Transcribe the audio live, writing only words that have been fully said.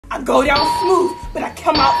I go down smooth, but I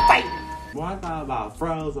come out fighting. Well, I thought about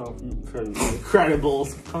Frozen from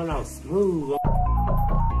Incredibles coming out smooth.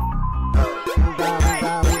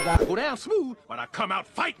 Go down smooth, but I come out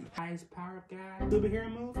fighting. Highest power guy.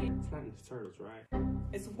 Superhero movie? It's not in the Turtles, right?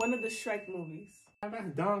 It's one of the Shrek movies. How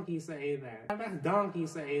about Donkey say that? How about Donkey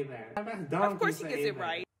say that? How about Donkey? Of course he gets it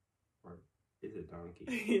right. Or is it Donkey?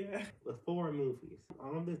 Yeah. With 4 movies.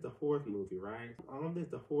 This is the 4th movie, right? This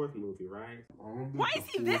is the 4th movie, right? Why is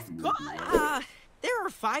he this good? There are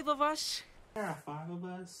 5 of us. There are 5 of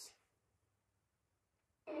us.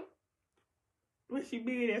 What she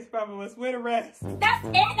mean? There's 5 of us. Where the rest? That's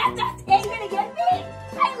it? That's it? You're gonna get me?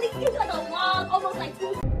 I at least give you like a long, almost like 2.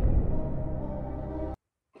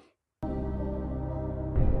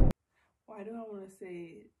 Why do I want to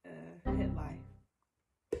say Pet Life?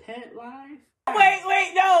 Pet Life?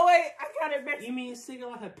 Wait, no, wait. I got it mixed. You mean Singing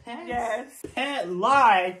Like a Pet? Yes. Pet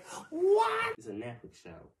Life? What? It's a Netflix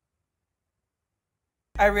show.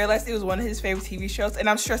 I realized it was one of his favorite TV shows, and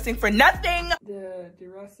I'm stressing for nothing. The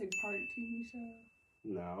Jurassic Park TV show?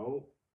 No.